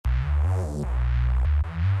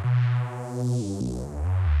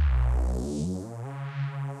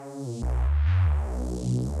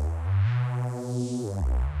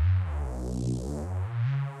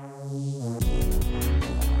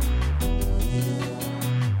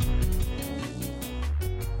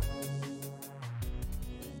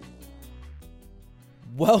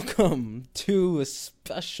Welcome to a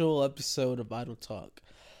special episode of Idle Talk.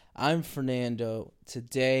 I'm Fernando.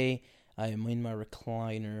 Today, I am in my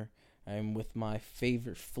recliner. I am with my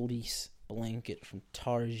favorite fleece blanket from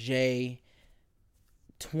Target.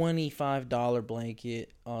 $25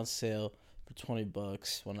 blanket on sale for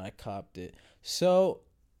 $20 when I copped it. So,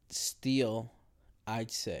 steal,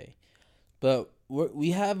 I'd say. But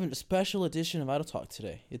we have a special edition of Idle Talk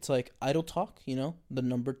today. It's like Idle Talk, the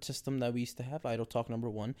numbered system that we used to have. Idle Talk number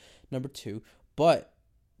 1, number 2. But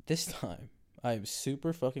this time, I am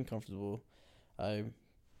super fucking comfortable. I'm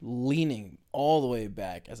leaning all the way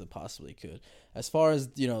back as it possibly could. As far as,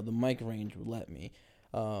 the mic range would let me.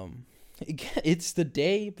 It's the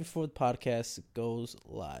day before the podcast goes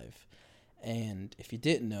live. And if you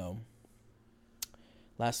didn't know,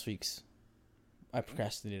 last week's I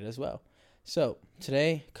procrastinated as well. So,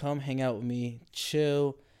 today, come hang out with me,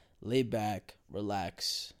 chill, lay back,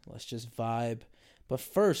 relax, let's just vibe. But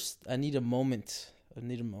first, I need a moment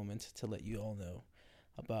to let you all know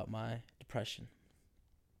about my depression.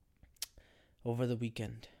 Over the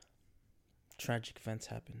weekend, tragic events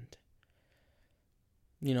happened.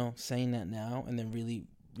 Saying that now and then really,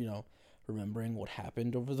 remembering what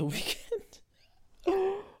happened over the weekend.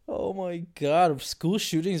 Oh my God, school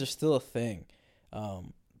shootings are still a thing.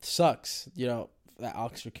 Sucks, that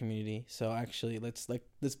Oxford community. So actually, let's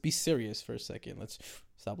be serious for a second. Let's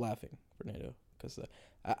stop laughing, Fernando, because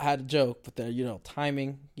I had a joke, but the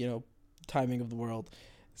timing of the world,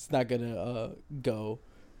 it's not gonna go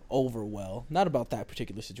over well. Not about that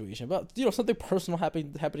particular situation, but something personal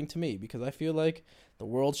happening to me, because I feel like the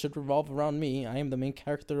world should revolve around me. I am the main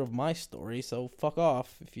character of my story, so fuck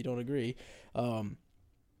off if you don't agree.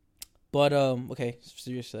 Okay,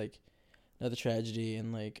 seriously, another tragedy.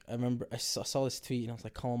 And I remember I saw this tweet, and I was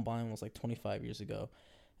like, Columbine was 25 years ago,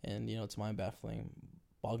 and it's mind-boggling,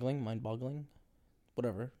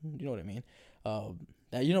 whatever, you know what I mean.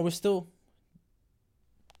 That we're still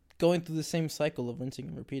going through the same cycle of rinsing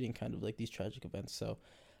and repeating, kind of like these tragic events. So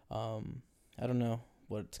I don't know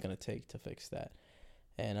what it's gonna take to fix that,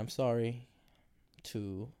 and I'm sorry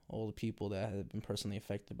to all the people that have been personally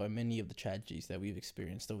affected by many of the tragedies that we've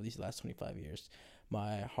experienced over these last 25 years.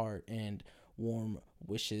 My heart and warm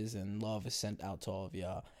wishes and love is sent out to all of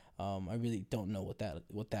y'all. I really don't know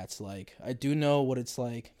what that's like. I do know what it's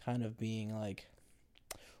like, kind of being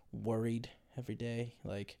worried every day.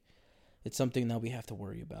 It's something that we have to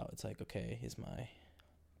worry about. It's okay, is my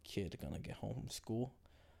kid gonna get home from school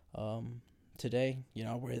today?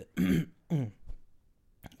 I worry that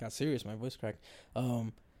got serious, my voice cracked.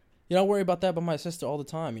 I worry about that, but my sister all the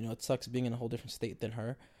time. It sucks being in a whole different state than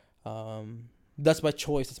her. That's my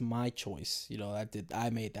choice. It's my choice. I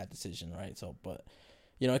made that decision, right? So, but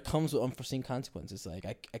it comes with unforeseen consequences.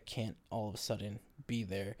 I can't all of a sudden be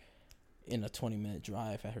there in a 20-minute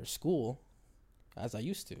drive at her school as I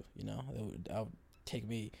used to. It would take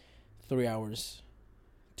me 3 hours,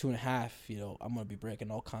 2.5. I'm gonna be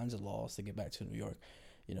breaking all kinds of laws to get back to New York.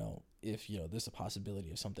 If there's a possibility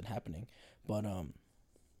of something happening, but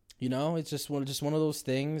it's just one of those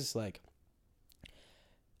things.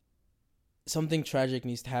 Something tragic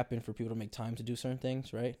needs to happen for people to make time to do certain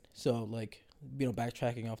things, right? So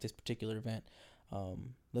backtracking off this particular event,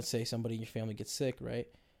 let's say somebody in your family gets sick, right?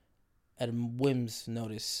 At a moment's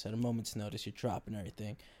notice, you're dropping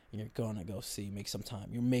everything and you're gonna go make some time.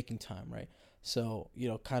 You're making time, right? So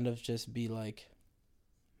kind of just be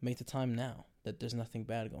make the time now. That there's nothing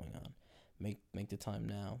bad going on. Make the time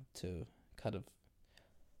now to kind of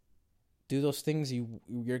do those things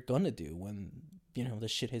you're gonna do when the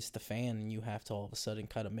shit hits the fan, and you have to all of a sudden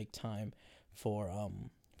kind of make time for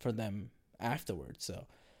them afterwards. So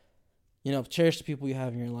cherish the people you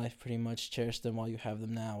have in your life. Pretty much cherish them while you have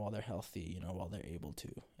them now, while they're healthy, while they're able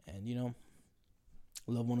to, and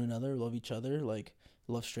love one another, love each other,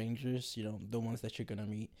 love strangers, the ones that you're gonna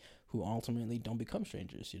meet who ultimately don't become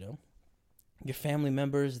strangers. Your family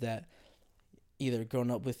members that either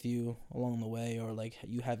grown up with you along the way or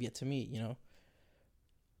you have yet to meet.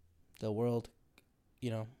 The world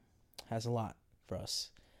has a lot for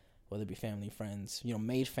us, whether it be family, friends,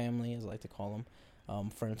 made family, as I like to call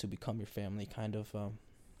them, friends who become your family, kind of.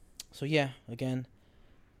 So yeah, again,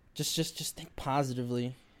 just think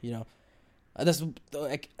positively. That's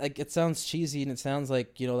it sounds cheesy, and it sounds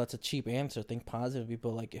that's a cheap answer. Think positively,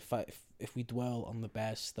 but if we dwell on the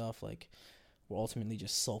bad stuff, we're ultimately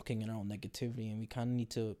just sulking in our own negativity, and we kind of need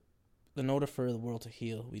to, in order for the world to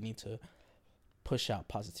heal, we need to push out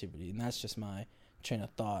positivity. And that's just my train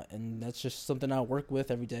of thought, and that's just something I work with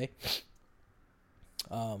every day,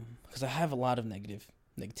 because I have a lot of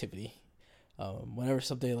negativity. Whenever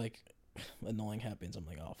something annoying happens, I'm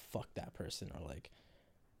oh, fuck that person, or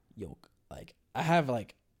yo, like I have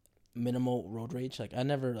like minimal road rage. Like I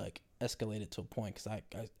never like escalated to a point because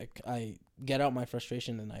I get out my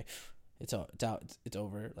frustration and it's out, it's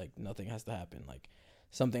over. Like nothing has to happen. Like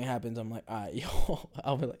something happens, I'm like, all right, yo,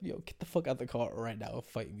 I'll be like, yo, get the fuck out the car right now and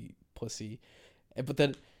fight me, pussy. But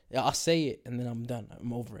then I'll say it and then I'm done.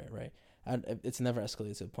 I'm over it, right? It's never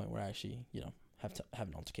escalated to the point where I actually, have to have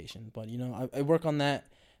an altercation. But I work on that.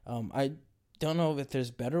 I don't know if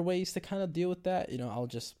there's better ways to kind of deal with that. I'll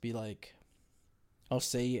just be like, I'll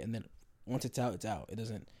say it and then once it's out, it's out. It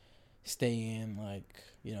doesn't stay in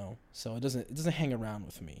so it doesn't hang around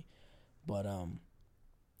with me. But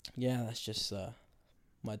yeah, that's just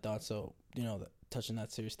my thoughts. So touching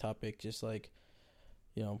that serious topic, just like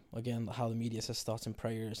again, how the media says thoughts and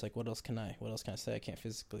prayers. Like what else can I say? I can't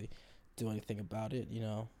physically do anything about it.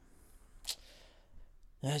 Yeah,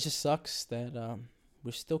 it just sucks that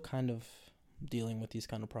we're still kind of dealing with these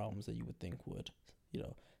kind of problems that you would think would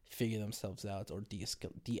figure themselves out or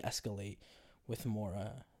de-escalate with more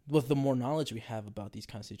with the more knowledge we have about these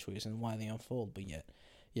kind of situations and why they unfold. But yet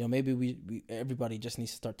maybe we everybody just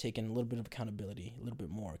needs to start taking a little bit of accountability, a little bit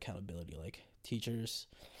more accountability, like teachers,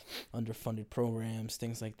 underfunded programs,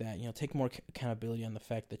 things like that. Take more accountability on the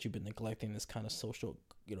fact that you've been neglecting this kind of social,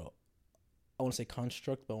 I want to say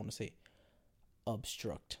construct, but I want to say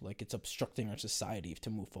obstruct. Like it's obstructing our society to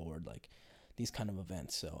move forward, like these kind of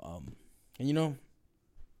events. So, and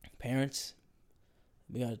parents,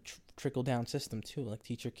 we got a trickle down system too. Like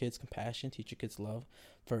teach your kids compassion, teach your kids love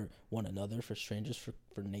for one another, for strangers,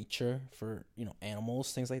 for nature, for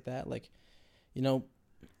animals, things like that. Like, let's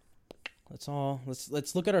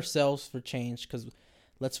look at ourselves for change, because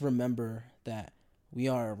let's remember that we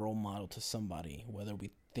are a role model to somebody, whether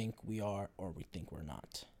we think we are or we think we're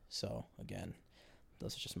not. So again,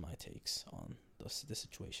 those are just my takes on the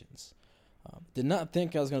situations. Did not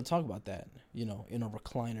think I was going to talk about that, in a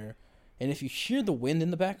recliner. And if you hear the wind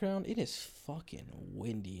in the background, it is fucking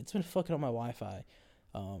windy. It's been fucking up my Wi-Fi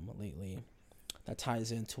lately. That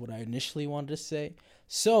ties into what I initially wanted to say.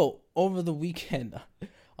 So, over the weekend,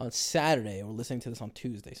 on Saturday, we're listening to this on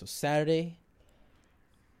Tuesday. So, Saturday,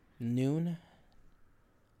 noon.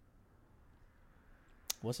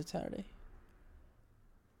 Was it Saturday?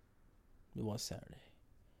 It was Saturday.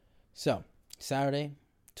 So, Saturday,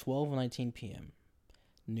 12:19 p.m.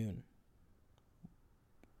 Noon.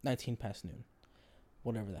 19 past noon.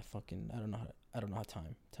 Whatever that fucking, I don't know how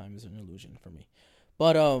time is an illusion for me.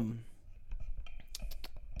 But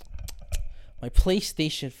my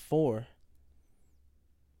PlayStation 4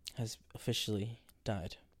 has officially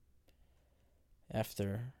died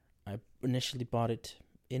after I initially bought it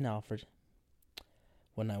in Alfred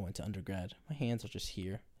when I went to undergrad. My hands are just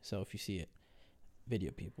here, so if you see it,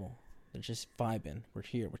 video people, they're just vibing. We're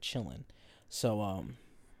here, we're chilling. So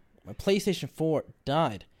my PlayStation 4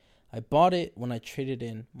 died. I bought it when I traded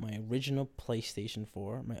in my original PlayStation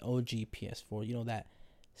 4, my OG PS4. That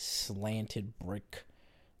slanted brick,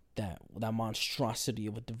 that monstrosity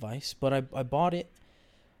of a device. But I bought it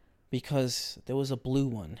because there was a blue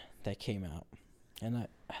one that came out, and I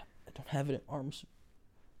don't have it at arm's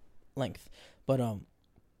length, but there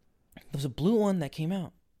was a blue one that came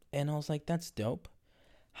out, and I was like, that's dope.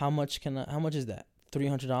 How much is that?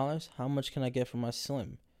 $300? How much can I get for my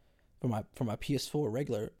Slim? For my PS4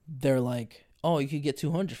 regular? They're like, oh, you could get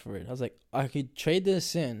 $200 for it. I was like, I could trade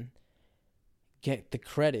this in, get the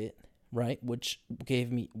credit, right, which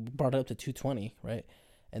brought it up to $220, right,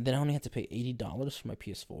 and then I only had to pay $80 for my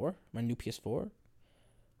PS4, my new PS4.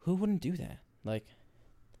 Who wouldn't do that? Like,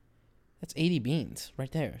 that's 80 beans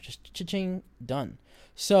right there, just cha-ching, done.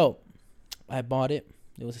 So I bought it.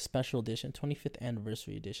 It was a special edition, 25th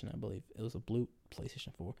anniversary edition, I believe. It was a blue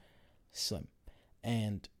PlayStation 4 Slim,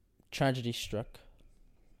 and tragedy struck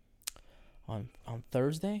on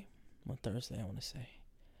Thursday. On Thursday, I want to say,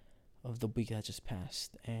 of the week that just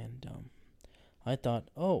passed. And I thought,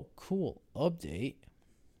 oh, cool, update.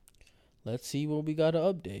 Let's see what we got to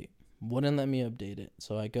update. Wouldn't let me update it.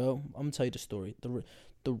 So I go, I'm going to tell you the story,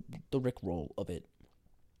 the Rick roll of it.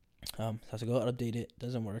 So I go update it.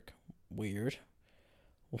 Doesn't work. Weird.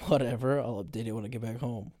 Whatever. I'll update it when I get back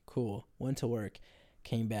home. Cool. Went to work.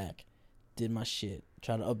 Came back. Did my shit.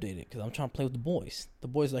 Tried to update it because I'm trying to play with the boys. The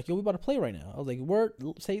boys are like, yo, we about to play right now. I was like, word,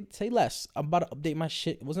 say less. I'm about to update my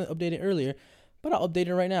shit. It wasn't updated earlier, but I'll update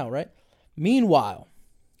it right now, right? Meanwhile,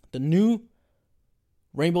 the new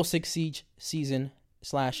Rainbow Six Siege season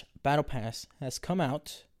 / Battle Pass has come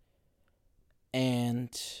out,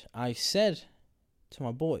 and I said to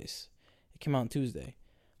my boys, it came out on Tuesday.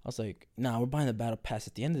 I was like, nah, we're buying the Battle Pass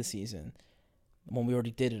at the end of the season when we already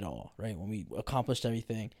did it all, right? When we accomplished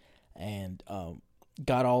everything. And,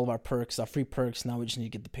 got all of our perks, our free perks. Now we just need to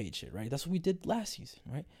get the paid shit, right? That's what we did last season,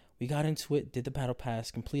 right? We got into it, did the battle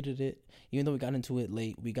pass, completed it. Even though we got into it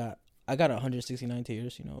late, I got 169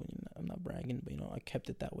 tiers. I'm not bragging, but I kept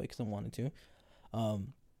it that way because I wanted to.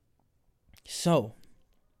 So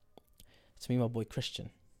it's me, my boy Christian.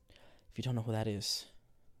 If you don't know who that is,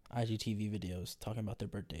 IGTV videos talking about their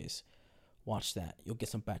birthdays. Watch that. You'll get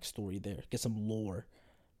some backstory there. Get some lore,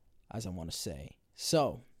 as I want to say.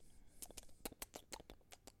 So,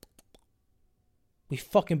 we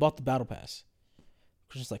fucking bought the battle pass.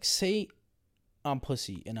 Christian's like, say I'm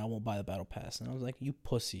pussy and I won't buy the battle pass. And I was like, you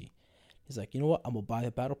pussy. He's like, you know what? I'm going to buy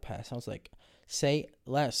the battle pass. I was like, say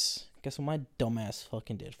less. Guess what my dumbass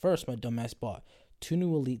fucking did? First, my dumbass bought 2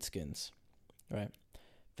 new elite skins. Right?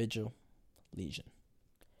 Vigil, Legion.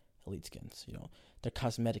 Elite skins. They're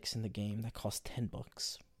cosmetics in the game that cost $10,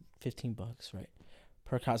 $15, right?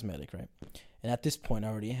 Per cosmetic, right? And at this point, I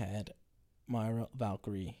already had Myra,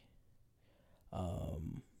 Valkyrie,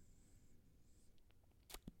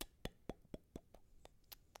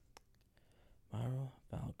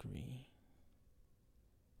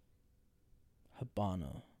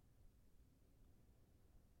 Hibana.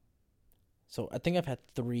 So I think I've had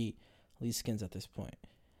 3 elite skins at this point.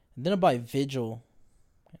 And then I buy Vigil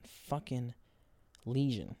and fucking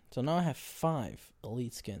Legion. So now I have 5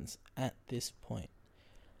 elite skins at this point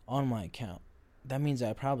on my account. That means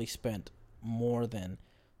I probably spent more than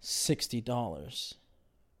 $60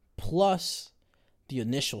 plus the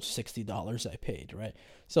initial $60 I paid, right?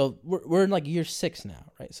 So we're in like year 6 now,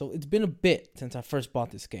 right? So it's been a bit since I first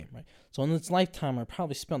bought this game, right? So in its lifetime, I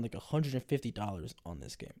probably spent like $150 on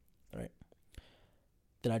this game, right?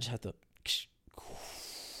 Then I just have to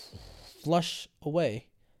flush away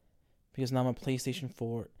because now my PlayStation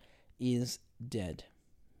 4 is dead.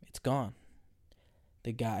 It's gone.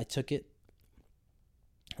 I took it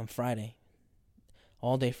on Friday,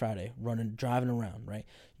 all day Friday, driving around, right?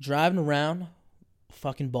 Driving around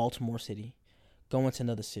fucking Baltimore City, going to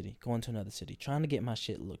another city, trying to get my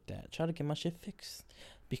shit looked at, trying to get my shit fixed.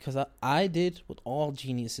 Because I did what all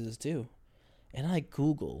geniuses do, and I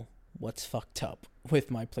Google what's fucked up with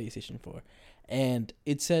my PlayStation 4. And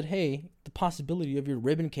it said, hey, the possibility of your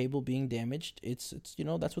ribbon cable being damaged, it's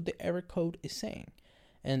that's what the error code is saying.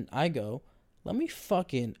 And I go, let me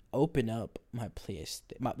fucking open up my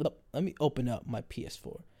let me open up my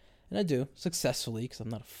PS4. And I do, successfully, because I'm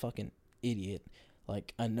not a fucking idiot.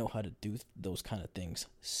 Like, I know how to do those kind of things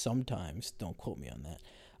sometimes. Don't quote me on that.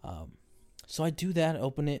 So I do that,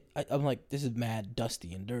 open it. I'm like, this is mad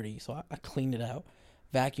dusty and dirty. So I clean it out,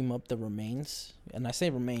 vacuum up the remains. And I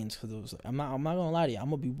say remains because I'm not gonna lie to you.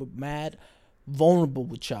 I'm gonna be mad vulnerable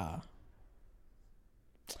with y'all.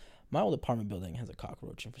 My old apartment building has a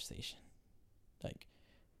cockroach infestation. Like,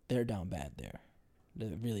 they're down bad there.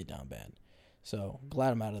 They're really down bad. So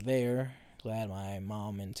glad I'm out of there. Glad my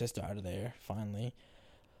mom and sister are out of there finally.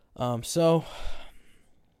 So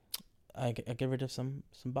I get rid of some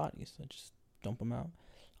bodies. I just dump them out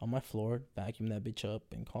on my floor, vacuum that bitch up,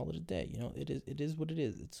 and call it a day. It is what it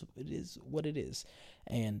is. It is what it is.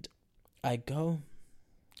 And I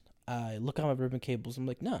look at my ribbon cables. I'm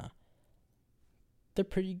like, nah, they're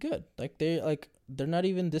pretty good. Like they're not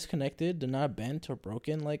even disconnected. They're not bent or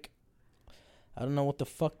broken. Like, I don't know what the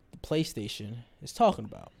fuck the PlayStation is talking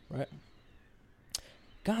about, right?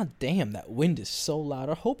 God damn, that wind is so loud.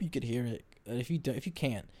 I hope you could hear it. If you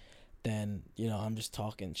can't, then I'm just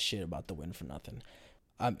talking shit about the wind for nothing.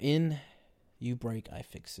 I'm in You Break, I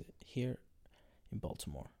Fix It here in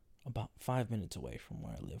Baltimore, about 5 minutes away from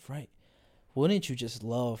where I live, right? Wouldn't you just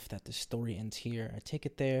love that the story ends here? I take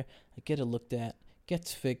it there, I get it looked at,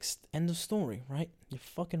 gets fixed, end of story, right? You're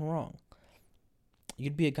fucking wrong.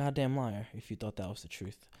 You'd be a goddamn liar if you thought that was the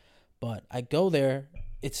truth. But I go there.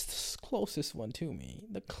 It's the closest one to me.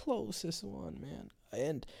 The closest one, man.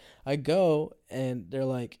 And I go, and they're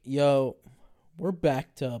like, yo, we're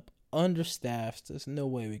backed up, understaffed. There's no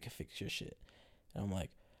way we can fix your shit. And I'm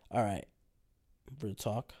like, all right, real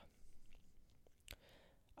talk.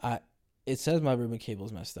 It says my ribbon cable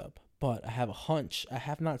is messed up, but I have a hunch. I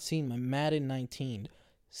have not seen my Madden 19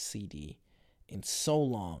 CD in so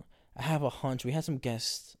long. I have a hunch. We had some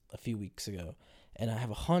guests a few weeks ago, and I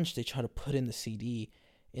have a hunch they try to put in the CD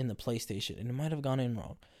in the PlayStation, and it might have gone in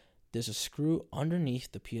wrong. There's a screw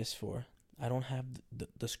underneath the PS4. I don't have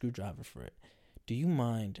the screwdriver for it. Do you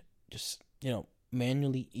mind just,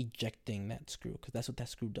 manually ejecting that screw? Because that's what that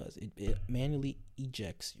screw does. It manually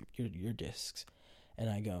ejects your discs. And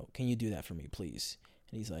I go, can you do that for me, please?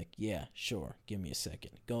 And he's like, yeah, sure. Give me a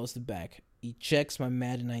second. Goes to the back. He checks my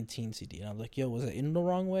Madden 19 CD. And I'm like, yo, was it in the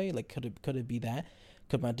wrong way? Like, could it be that?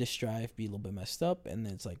 Could my disk drive be a little bit messed up? And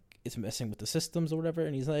then it's like, it's messing with the systems or whatever.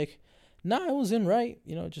 And he's like, nah, it was in right.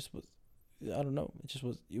 It just was, I don't know.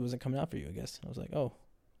 It wasn't coming out for you, I guess. I was like, oh,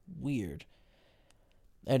 weird.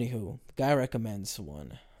 Anywho, the guy recommends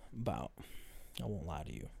one about, I won't lie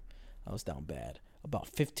to you, I was down bad. About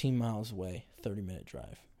 15 miles away, 30-minute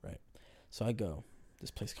drive, right? So I go,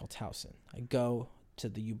 this place called Towson. I go to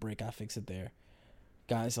the U-Break iFixit there.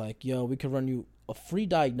 Guy's like, yo, we could run you a free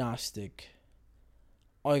diagnostic.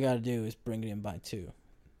 All you got to do is bring it in by 2.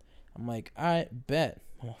 I'm like, all right, bet.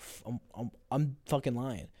 I'm fucking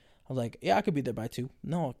lying. I was like, yeah, I could be there by 2.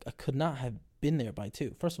 No, I could not have been there by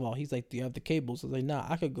 2. First of all, he's like, do you have the cables? I was like, nah,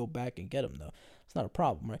 I could go back and get them, though. It's not a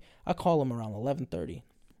problem, right? I call him around 11:30.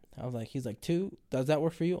 I was like, he's like, 2? Does that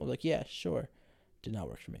work for you? I was like, yeah, sure. Did not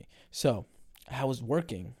work for me. So I was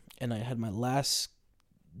working, and I had my last,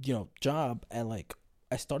 job at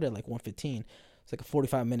I started at 1:15. It's like a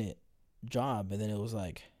 45-minute job, and then it was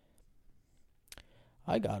like,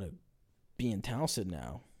 I gotta be in Towson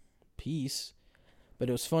now. Peace. But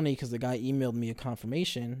it was funny because the guy emailed me a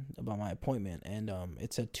confirmation about my appointment, and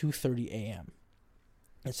it said 2:30 a.m.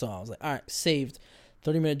 And so I was like, all right, saved.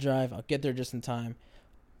 30-minute drive. I'll get there just in time.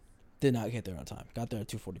 Did not get there on time. Got there at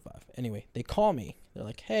 2:45. Anyway, they call me. They're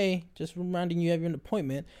like, hey, just reminding you have an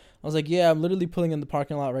appointment. I was like, yeah, I'm literally pulling in the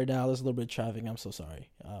parking lot right now. There's a little bit of traffic. I'm so sorry.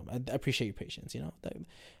 I appreciate your patience.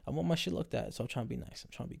 I want my shit looked at, so I'm trying to be nice.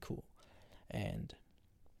 I'm trying to be cool. And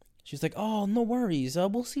she's like, oh, no worries.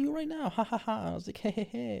 We'll see you right now. Ha, ha, ha. I was like, hey, hey,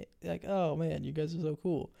 hey. Like, oh, man, you guys are so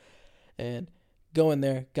cool. And go in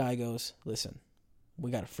there. Guy goes, listen,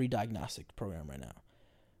 we got a free diagnostic program right now.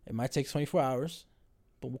 It might take 24 hours,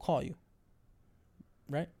 but we'll call you.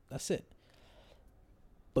 Right? That's it.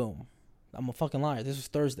 Boom. I'm a fucking liar. This was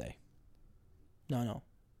Thursday. No.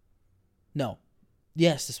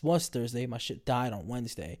 Yes, this was Thursday. My shit died on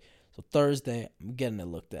Wednesday. So Thursday, I'm getting it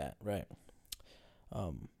looked at, right?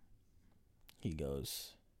 He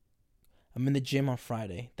goes, I'm in the gym on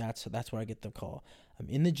Friday. That's where I get the call. I'm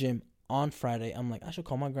in the gym on Friday. I'm like, I should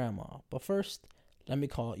call my grandma. But first, let me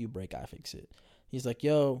call U-Break iFixit. He's like,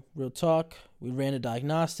 yo, real talk. We ran the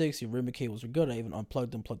diagnostics. Your ribbon cables were good. I even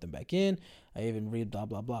unplugged them, plugged them back in. I even read blah,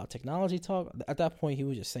 blah, blah. Technology talk. At that point, he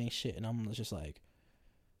was just saying shit. And I'm just like,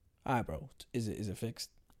 all right, bro, is it fixed?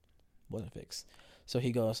 Wasn't fixed. So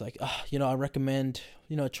he goes like, I recommend,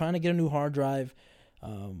 trying to get a new hard drive.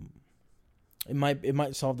 It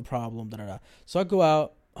might solve the problem. Da, da, da. So I go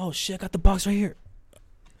out. Oh, shit, I got the box right here.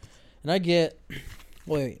 And I get,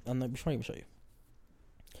 wait, before I even show you.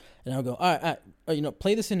 And I'll go, all right,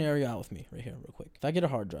 play the scenario out with me right here real quick. If I get a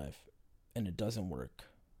hard drive and it doesn't work,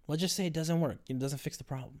 let's just say it doesn't work. It doesn't fix the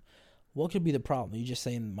problem. What could be the problem? Are you just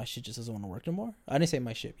saying my shit just doesn't want to work no more? I didn't say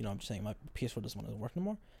my shit. I'm just saying my PS4 doesn't want to work no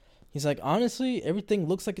more. He's like, honestly, everything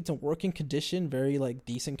looks like it's in working condition, very,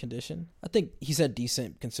 decent condition. I think he said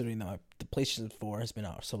decent considering that the PlayStation 4 has been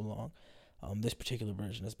out so long. This particular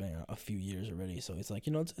version has been out a few years already. So it's like,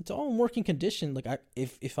 it's all in working condition. Like,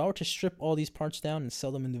 if I were to strip all these parts down and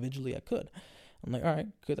sell them individually, I could. I'm like, all right,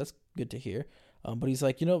 good. That's good to hear. But he's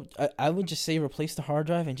like, I would just say replace the hard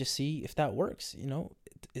drive and just see if that works.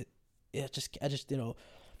 I just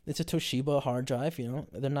it's a Toshiba hard drive,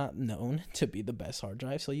 they're not known to be the best hard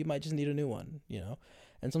drive, so you might just need a new one,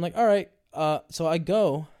 and so I'm like, all right, so I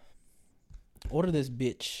go order this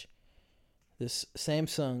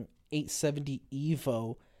Samsung 870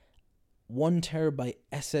 EVO 1 terabyte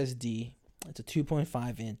SSD. It's a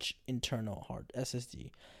 2.5 inch internal hard SSD.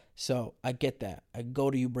 So I get that. I go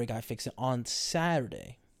to U-Break iFixit on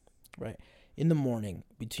Saturday, right, in the morning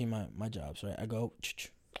between my jobs, right. I go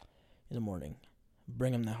in the morning,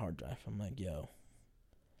 bring him that hard drive. I'm like, yo,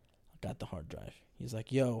 I got the hard drive. He's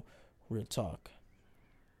like, yo, real talk.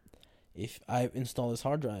 If I install this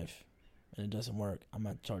hard drive and it doesn't work, I'm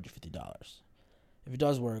going to charge you $50. If it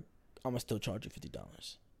does work, I'm going to still charge you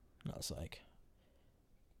 $50. And I was like,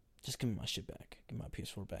 just give me my shit back. Give me my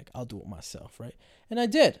PS4 back. I'll do it myself, right? And I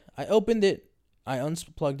did. I opened it. I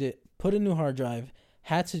unplugged it, put a new hard drive,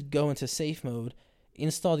 had to go into safe mode,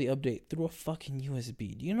 install the update through a fucking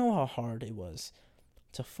USB. Do you know how hard it was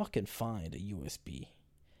to fucking find a USB?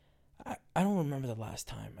 I don't remember the last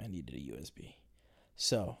time I needed a USB.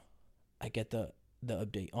 So I get the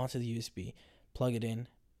update onto the USB, plug it in.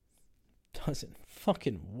 Doesn't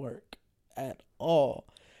fucking work at all.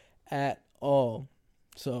 At all.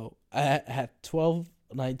 So at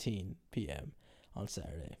 12:19 p.m. on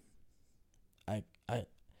Saturday, that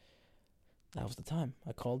was the time.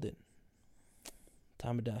 I called it.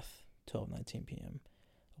 Time of death, 12:19 p.m.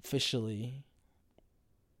 Officially,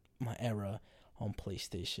 my era on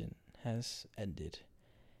PlayStation has ended.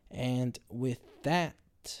 And with that,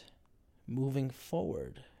 moving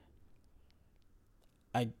forward,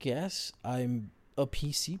 I guess I'm a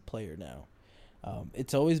PC player now.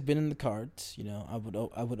 It's always been in the cards. I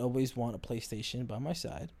would always want a PlayStation by my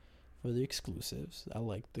side for the exclusives. I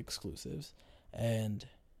like the exclusives, and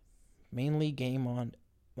mainly game on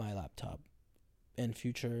my laptop, and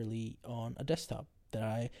futurely on a desktop that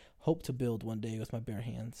I hope to build one day with my bare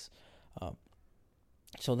hands. Um,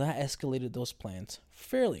 so that escalated those plans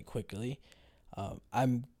fairly quickly.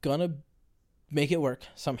 I'm gonna make it work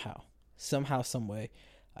somehow, some way.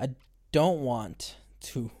 I don't want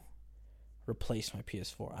to replace my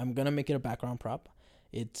PS4. I'm gonna make it a background prop.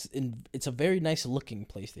 It's a very nice looking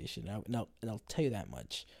PlayStation. And I'll tell you that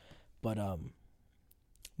much. But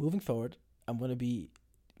moving forward, I'm gonna be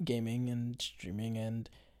gaming and streaming and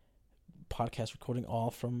podcast recording all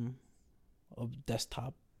from a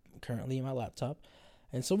desktop currently in my laptop.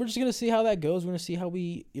 And so we're just gonna see how that goes. We're gonna see how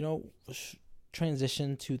we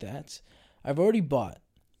transition to that. I've already bought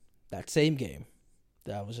that same game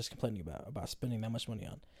that I was just complaining about spending that much money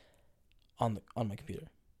on my computer.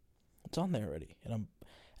 It's on there already, and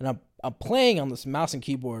I'm playing on this mouse and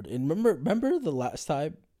keyboard. And remember the last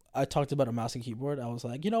time I talked about a mouse and keyboard, I was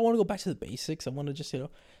like, I want to go back to the basics. I want to just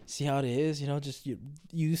see how it is. Just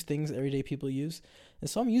use things everyday people use. And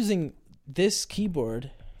so I'm using this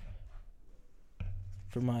keyboard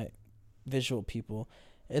for my visual people,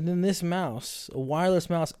 and then this mouse, a wireless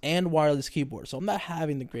mouse and wireless keyboard. So I'm not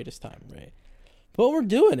having the greatest time, right? But we're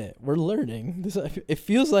doing it. We're learning. It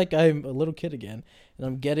feels like I'm a little kid again, and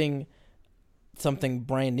I'm getting something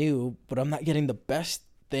brand new, but I'm not getting the best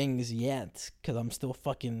things yet because I'm still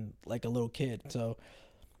fucking like a little kid. So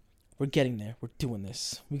we're getting there. We're doing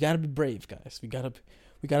this. We gotta be brave, guys. We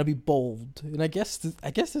gotta be bold. And I guess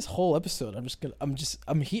this whole episode,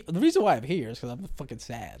 I'm here. The reason why I'm here is because I'm fucking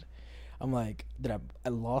sad. I'm like that. I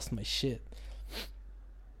lost my shit.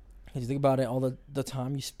 If you think about it, all the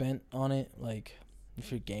time you spent on it, like if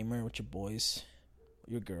you're a gamer with your boys,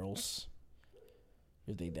 your girls,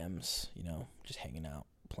 your they thems, just hanging out,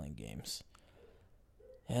 playing games.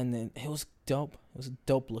 And then it was dope. It was a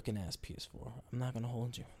dope looking ass PS4. I'm not gonna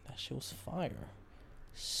hold you. That shit was fire.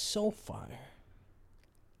 So fire.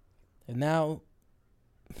 And now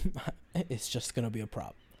it's just gonna be a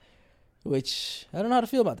prop. Which I don't know how to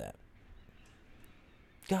feel about that.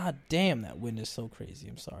 God damn, that wind is so crazy.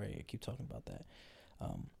 I'm sorry, I keep talking about that.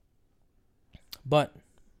 But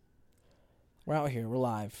we're out here. We're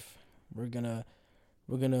live. We're gonna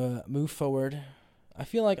move forward. I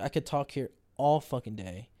feel like I could talk here all fucking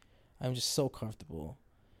day. I'm just so comfortable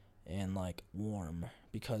and like warm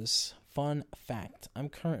because, fun fact, I'm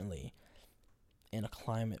currently in a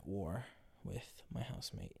climate war with my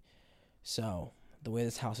housemate. So the way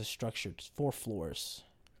this house is structured, it's 4 floors.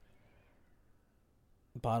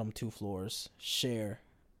 Bottom 2 floors share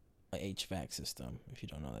a HVAC system. If you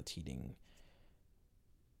don't know, that's heating,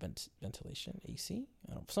 ventilation, AC,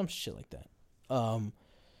 I don't know, some shit like that.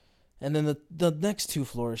 And then the next 2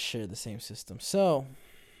 floors share the same system. So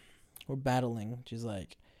we're battling. She's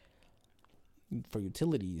like, for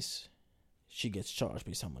utilities, she gets charged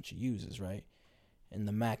based on how much she uses, right? And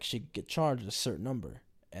the max she get charged a certain number.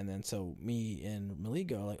 And then so me and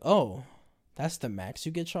Maligo are like, oh, that's the max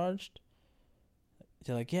you get charged?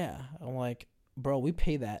 They're like, yeah. I'm like, bro, we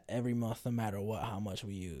pay that every month no matter how much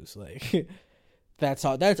we use. Like that's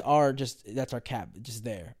our cap, just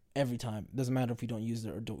there every time. Doesn't matter if we don't use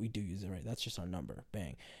it or we do use it, right? That's just our number.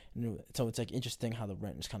 Bang. And so it's like interesting how the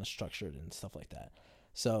rent is kind of structured and stuff like that.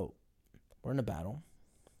 So we're in a battle.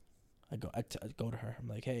 I go to her. I'm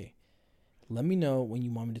like, hey, let me know when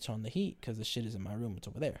you want me to turn on the heat because the shit is in my room. It's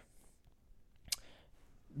over there.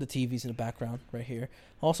 The TV's in the background right here.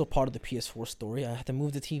 Also part of the PS4 story, I had to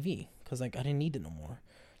move the TV because like I didn't need it no more.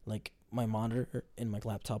 Like my monitor and my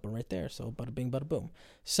laptop are right there. So bada bing, bada boom.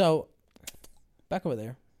 So back over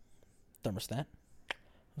there, thermostat. I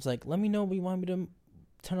was like, let me know when you want me to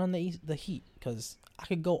turn on the heat because I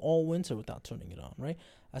could go all winter without turning it on, right?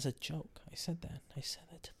 As a joke, I said that. I said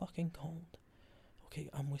it's fucking cold. Okay,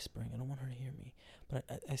 I'm whispering. I don't want her to hear me. But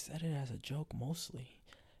I said it as a joke mostly.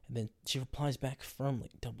 And then she replies back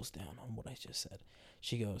firmly, doubles down on what I just said.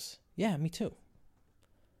 She goes, yeah, me too.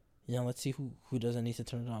 Let's see who doesn't need to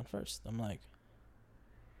turn it on first. I'm like,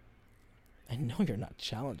 I know you're not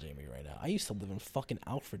challenging me right now. I used to live in fucking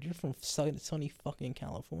Alfred. You're from sunny fucking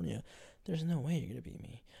California. There's no way you're gonna beat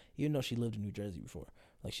me. Even though she lived in New Jersey before.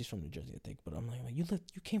 Like, she's from New Jersey, I think. But I'm like, you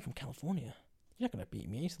came from California. You're not gonna beat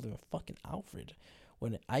me. I used to live in fucking Alfred.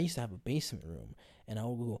 When I used to have a basement room, and I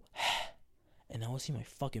would go, and I would see my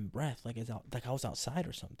fucking breath like I was outside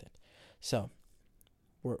or something. So,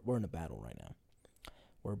 we're in a battle right now.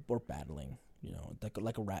 We're battling,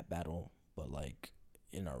 like a rap battle, but like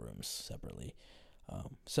in our rooms separately.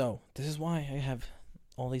 So this is why I have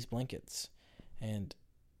all these blankets. And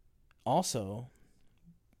also,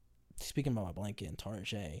 speaking about my blanket and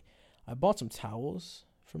Tarjay, I bought some towels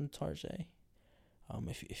from Tarjay.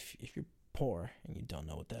 If you're poor and you don't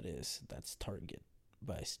know what that is, that's Target.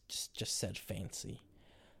 But I just said fancy.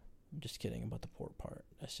 I'm just kidding about the poor part.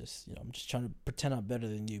 That's just, I'm just trying to pretend I'm better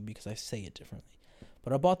than you because I say it differently.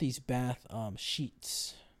 But I bought these bath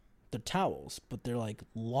sheets. They're towels, but they're like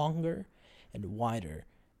longer and wider.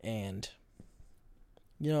 And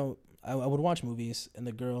I would watch movies and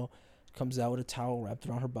the girl comes out with a towel wrapped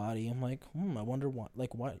around her body. I'm like, I wonder why.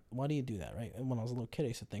 Like, why do you do that, right? And when I was a little kid, I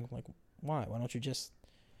used to think, like, why? Why don't you just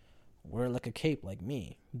wear like a cape like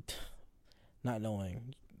me? Not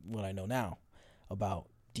knowing what I know now about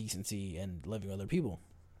decency and living with other people.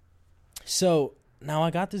 So now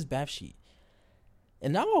I got this bath sheet.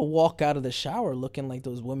 And now I'll walk out of the shower looking like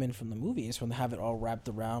those women from the movies when they have it all wrapped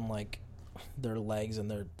around like their legs and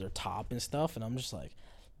their top and stuff. And I'm just like,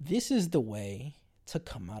 this is the way to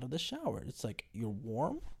come out of the shower. It's like you're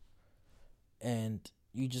warm and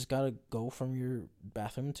you just got to go from your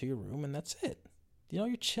bathroom to your room and that's it.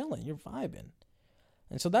 You're chilling, you're vibing.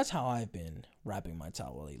 And so that's how I've been wrapping my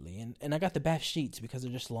towel lately. And I got the bath sheets because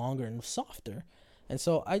they're just longer and softer. And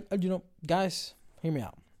so I guys, hear me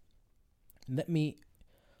out. Let me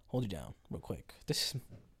hold you down real quick. This is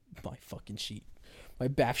my fucking sheet. My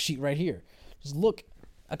bath sheet right here. Just look.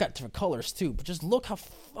 I got different colors too, but just look how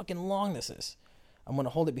fucking long this is. I'm going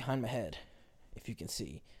to hold it behind my head, if you can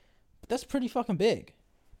see. But that's pretty fucking big.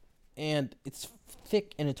 And it's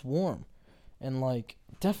thick and it's warm. And, like,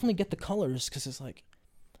 definitely get the colors because it's like,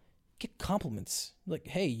 get compliments. Like,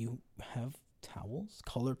 hey, you have towels,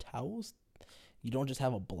 colored towels? You don't just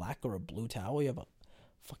have a black or a blue towel. You have a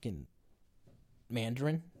fucking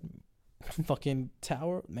mandarin fucking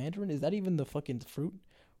towel. Mandarin? Is that even the fucking fruit?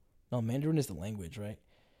 No, mandarin is the language, right?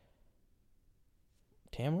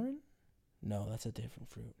 Tamarind? No, that's a different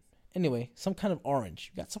fruit. Anyway, some kind of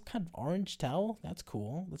orange. You got some kind of orange towel? That's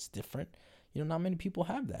cool. That's different. Not many people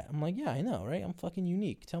have that. I'm like, yeah, I know, right? I'm fucking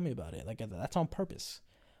unique. Tell me about it. Like, that's on purpose.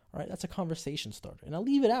 All right? That's a conversation starter. And I'll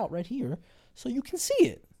leave it out right here so you can see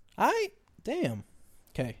it. All right? Damn.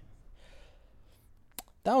 Okay.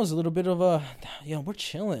 That was a little bit of a, we're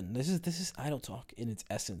chilling. This is Idle Talk in its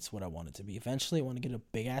essence, what I want it to be. Eventually, I want to get a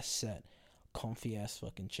big-ass set, comfy-ass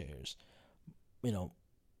fucking chairs.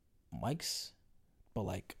 Mics, but,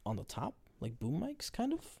 like, on the top, like boom mics,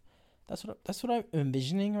 kind of. That's what I'm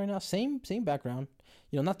envisioning right now. Same background,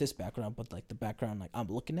 not this background, but like the background like I'm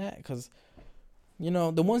looking at, because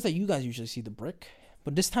the ones that you guys usually see the brick,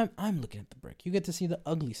 but this time I'm looking at the brick. You get to see the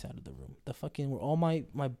ugly side of the room, the fucking where all my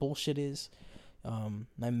bullshit is,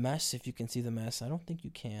 my mess. If you can see the mess, I don't think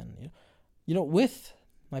you can. With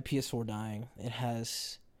my PS4 dying, it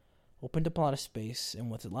has opened up a lot of space, and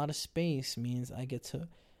with a lot of space means I get to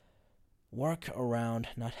work around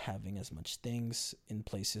not having as much things in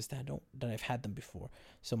places that I've had them before.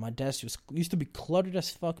 So my desk used to be cluttered as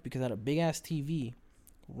fuck because I had a big ass TV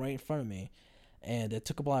right in front of me, and it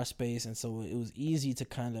took up a lot of space, and so it was easy to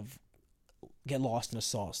kind of get lost in the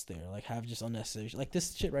sauce there, like have just unnecessary like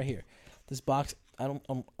this shit right here. This box, I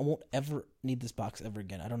won't ever need this box ever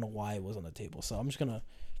again. I don't know why it was on the table, so I'm just gonna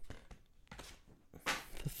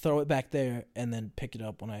throw it back there and then pick it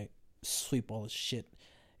up when I sweep all this shit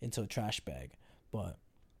into a trash bag. But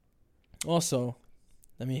also,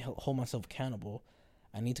 let me hold myself accountable.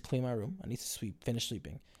 I need to clean my room. I need to finish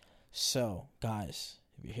sleeping. So, guys,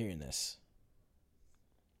 if you're hearing this,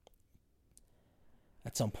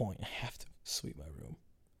 at some point, I have to sweep my room.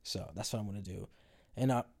 So, that's what I'm going to do.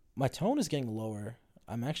 And my tone is getting lower.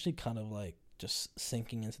 I'm actually kind of like just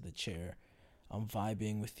sinking into the chair. I'm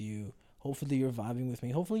vibing with you. Hopefully, you're vibing with me.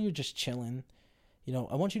 Hopefully, you're just chilling.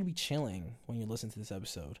 I want you to be chilling when you listen to this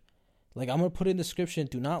episode. Like, I'm going to put in the description,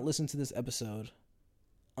 do not listen to this episode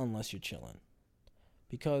unless you're chilling.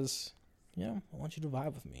 Because, I want you to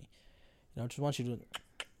vibe with me. I just want you to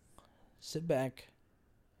sit back,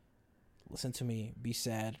 listen to me, be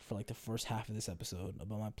sad for like the first half of this episode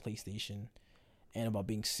about my PlayStation and about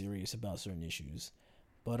being serious about certain issues.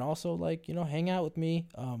 But also, like, hang out with me.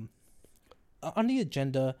 On the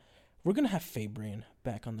agenda, we're going to have Fabrian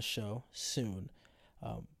back on the show soon.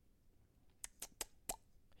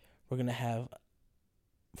 We're going to have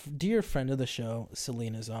dear friend of the show,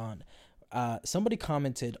 Selena's on. Somebody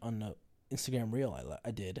commented on the Instagram reel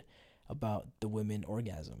I did about the women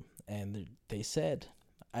orgasm, and they said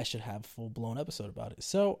I should have a full-blown episode about it.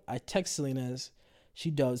 So I text Selena's. She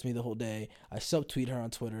dubs me the whole day. I subtweet her on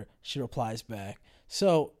Twitter. She replies back.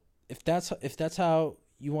 So if that's how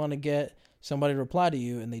you want to get somebody reply to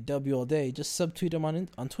you and they dub you all day, just subtweet them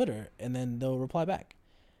on Twitter, and then they'll reply back.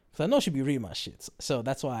 Because I know she'd be reading my shit. So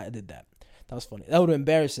that's why I did that. That was funny. That would have been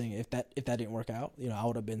embarrassing if that didn't work out. I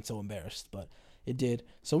would have been so embarrassed, but it did.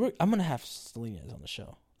 So I'm gonna have Salinas on the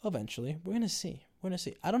show eventually. We're gonna see.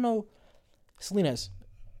 I don't know. Salinas,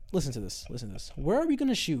 listen to this. Where are we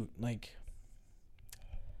gonna shoot? Like,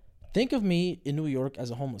 think of me in New York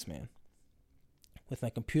as a homeless man with my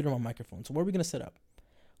computer and my microphone. So where are we gonna set up?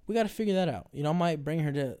 We got to figure that out. I might bring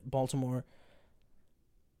her to Baltimore,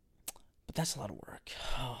 but that's a lot of work.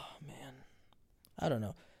 Oh man, I don't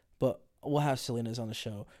know, but we'll have Salinas on the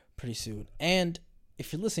show pretty soon. And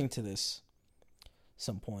if you're listening to this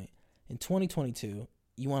some point in 2022,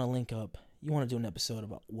 you want to link up, you want to do an episode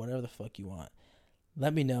about whatever the fuck you want,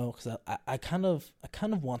 let me know, because I kind of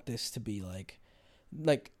want this to be like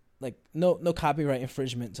no copyright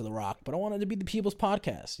infringement to The Rock, but I want it to be the people's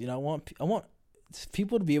podcast. I want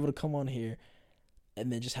people to be able to come on here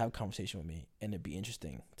and then just have a conversation with me, and it'd be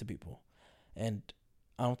interesting to people. And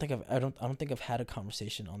I don't think I've had a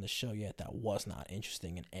conversation on the show yet that was not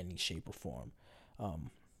interesting in any shape or form.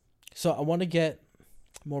 So I want to get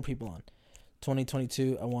more people on.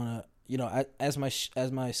 2022, I want to, as my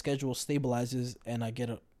schedule stabilizes and I get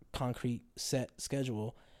a concrete set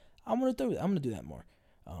schedule, I'm gonna do that more.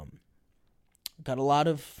 Got a lot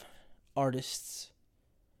of artists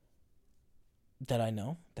that I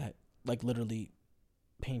know that like literally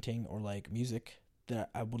painting or like music that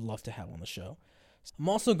I would love to have on the show. I'm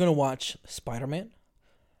also going to watch Spider-Man.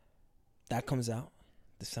 That comes out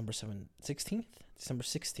December 16th,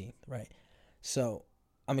 right? So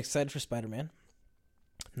I'm excited for Spider-Man.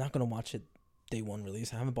 I'm not going to watch it day one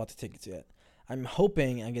release. I haven't bought the tickets yet. I'm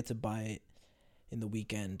hoping I get to buy it in the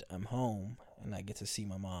weekend. I'm home and I get to see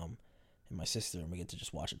my mom and my sister, and we get to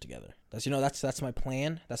just watch it together. That's my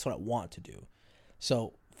plan. That's what I want to do.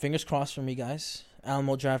 So fingers crossed for me, guys.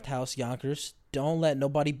 Alamo Drafthouse, Yonkers. Don't let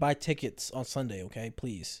nobody buy tickets on Sunday, okay?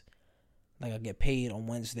 Please. Like, I get paid on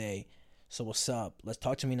Wednesday. So what's up? Let's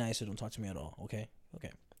talk to me nice or don't talk to me at all, okay?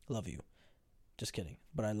 Okay. Love you. Just kidding.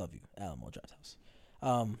 But I love you. Alamo Drafthouse.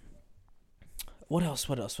 What else?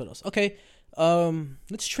 Okay.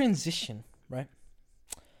 Let's transition, right?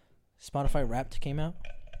 Spotify Wrapped came out.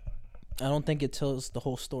 I don't think it tells the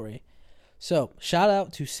whole story. So, shout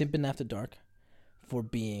out to Simpin' After Dark for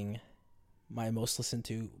being my most listened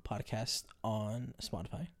to podcast on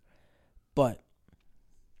Spotify. But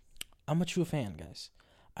I'm a true fan, guys.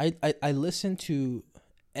 I listen to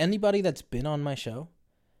anybody that's been on my show,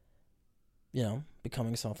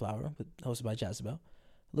 Becoming a Sunflower, hosted by Jezebel.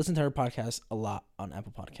 Listen to her podcast a lot on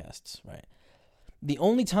Apple Podcasts, right? The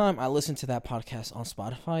only time I listen to that podcast on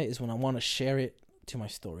Spotify is when I want to share it to my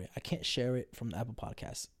story. I can't share it from the Apple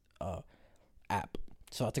Podcasts app.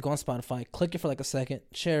 So I have to go on Spotify, click it for like a second,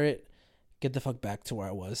 share it, get the fuck back to where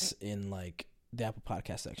I was in like the Apple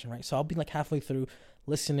Podcast section, right? So I'll be like halfway through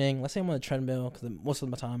listening. Let's say I'm on the treadmill, because most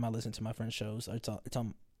of the time I listen to my friend's shows. Or it's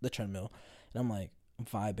on the treadmill, and I'm like, I'm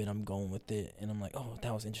vibing, I'm going with it, and I'm like, oh,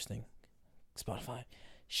 that was interesting. Spotify,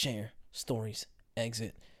 share, stories,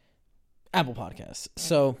 exit, Apple Podcasts.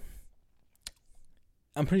 So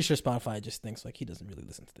I'm pretty sure Spotify just thinks like he doesn't really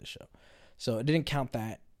listen to this show. So it didn't count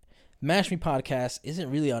that. Mash Me Podcast isn't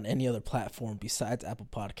really on any other platform besides Apple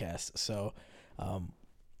Podcasts. So,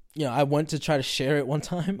 I went to try to share it one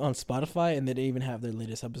time on Spotify, and they didn't even have their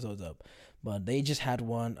latest episodes up. But they just had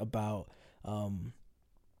one about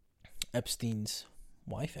Epstein's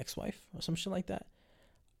ex-wife, or some shit like that.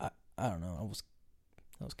 I don't know. I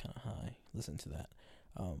was kind of high listening to that.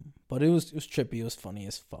 But it was trippy. It was funny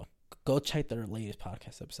as fuck. Go check their latest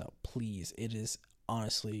podcast episode out, please. It is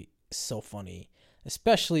honestly so funny,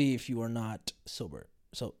 especially if you are not sober.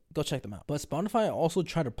 So go check them out. But Spotify also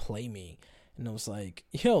tried to play me, and it was like,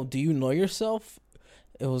 yo, do you know yourself?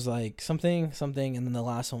 It was like something, and then the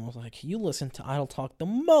last one was like, you listen to Idle Talk the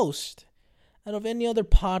most out of any other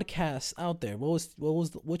podcast out there.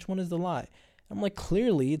 Which one is the lie? I'm like,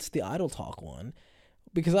 clearly it's the Idle Talk one,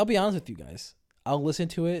 because I'll be honest with you guys, I'll listen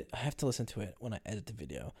to it. I have to listen to it when I edit the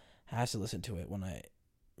video. I have to listen to it when I,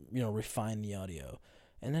 refine the audio,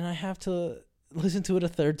 and then I have to listen to it a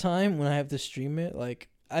third time when I have to stream it. Like,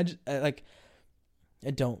 I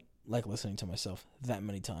don't like listening to myself that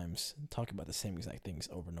many times talking about the same exact things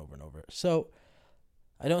over and over and over. So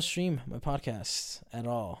I don't stream my podcasts at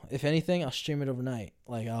all. If anything, I'll stream it overnight.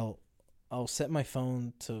 Like, I'll set my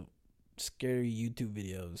phone to scary YouTube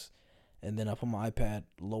videos, and then I'll put my iPad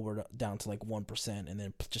lower down to like 1%, and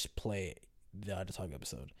then just play the Idle Talk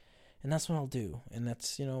episode. And that's what I'll do. And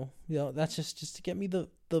that's, that's just to get me the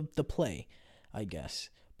play, I guess.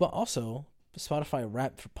 But also, Spotify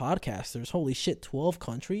Wrapped for podcasters. Holy shit, 12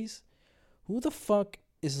 countries? Who the fuck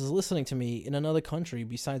is listening to me in another country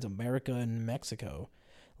besides America and Mexico?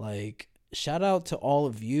 Like, shout out to all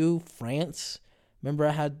of you, France. Remember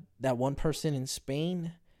I had that one person in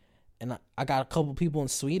Spain? And I got a couple people in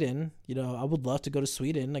Sweden. You know, I would love to go to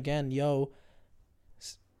Sweden. Again, yo,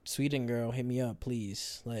 Sweden girl, hit me up,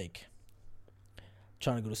 please. Like, I'm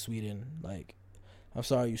trying to go to Sweden. Like, I'm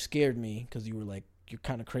sorry you scared me because you were like, you're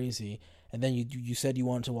kind of crazy. And then you said you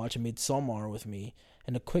wanted to watch a Midsommar with me.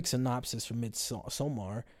 And a quick synopsis for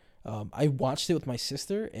Midsommar. I watched it with my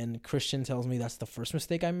sister, and Christian tells me that's the first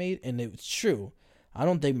mistake I made, and it's true. I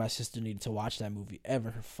don't think my sister needed to watch that movie ever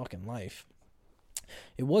in her fucking life.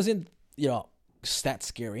 It wasn't, that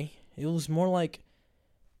scary. It was more like,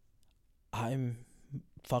 I'm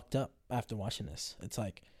fucked up after watching this. It's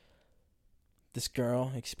like, this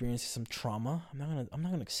girl experiences some trauma. I'm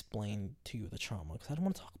not gonna explain to you the trauma because I don't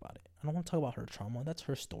want to talk about it. I don't want to talk about her trauma. That's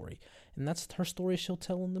her story, and that's her story she'll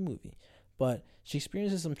tell in the movie. But she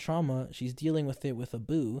experiences some trauma. She's dealing with it with a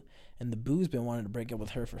boo, and the boo's been wanting to break up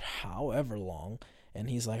with her for however long. And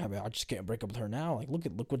he's like, I just can't break up with her now. Like, look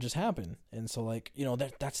what just happened. And so, like,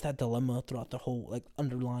 that's that dilemma throughout the whole, like,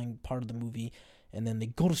 underlying part of the movie. And then they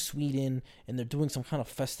go to Sweden, and they're doing some kind of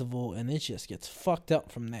festival, and it just gets fucked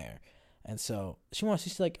up from there. And so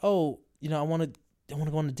she's like, oh, I want to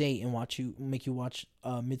go on a date and make you watch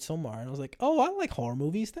Midsommar. And I was like, oh, I like horror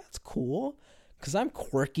movies. That's cool, because I'm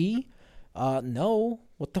quirky. No,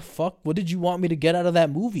 what the fuck? What did you want me to get out of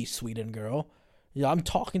that movie, Sweden girl? I'm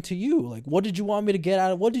talking to you. Like, what did you want me to get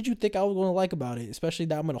out of? What did you think I was going to like about it? Especially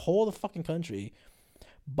that I'm in a whole other fucking country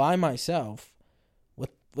by myself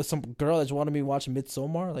with some girl that wanted me to watch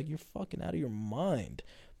Midsommar. Like, you're fucking out of your mind.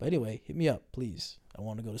 But anyway, hit me up, please. I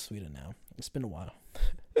want to go to Sweden now. It's been a while.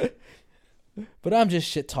 But I'm just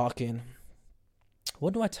shit talking.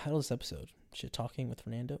 What do I title this episode? Shit talking with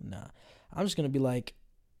Fernando? Nah. I'm just going to be like,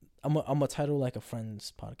 I'm a title like a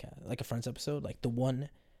Friends podcast, like a Friends episode, like the one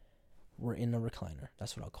we're in a recliner.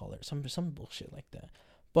 That's what I'll call it. Some bullshit like that.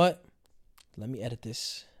 But let me edit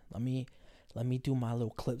this. Let me do my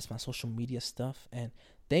little clips, my social media stuff, and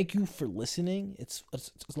thank you for listening. It's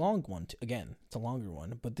a long one. Again, it's a longer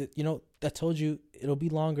one, but I told you it'll be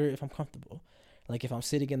longer if I'm comfortable. Like if I'm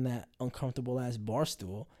sitting in that uncomfortable ass bar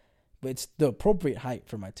stool, but it's the appropriate height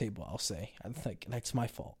for my table. I'll say. I think that's my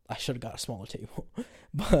fault. I should have got a smaller table.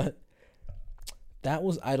 But that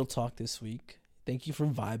was Idle Talk this week. Thank you for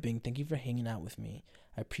vibing. Thank you for hanging out with me.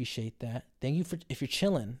 I appreciate that. Thank you if you're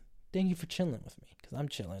chilling. Thank you for chilling with me because I'm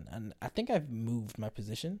chilling, and I think I've moved my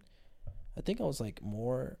position. I think I was like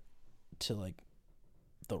more to like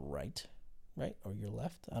the right or your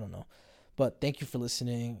left. I don't know, but thank you for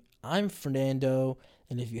listening. I'm Fernando,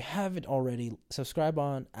 and if you haven't already, subscribe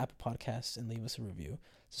on Apple Podcasts and leave us a review.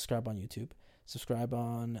 Subscribe on YouTube. Subscribe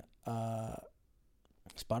on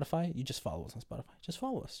Spotify. You just follow us on Spotify. Just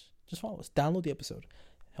follow us. Download the episode.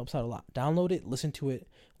 Helps out a lot. Download it. Listen to it.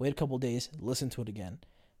 Wait a couple days. Listen to it again.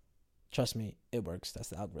 Trust me, it works. That's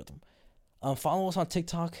the algorithm. Follow us on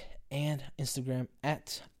TikTok and Instagram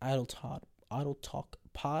at Idle Talk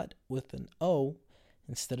Pod with an O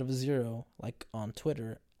instead of a 0, like on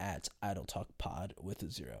Twitter at Idle Talk Pod with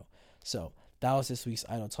a 0. So that was this week's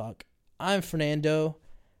Idle Talk. I'm Fernando.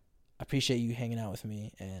 I appreciate you hanging out with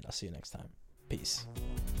me, and I'll see you next time. Peace.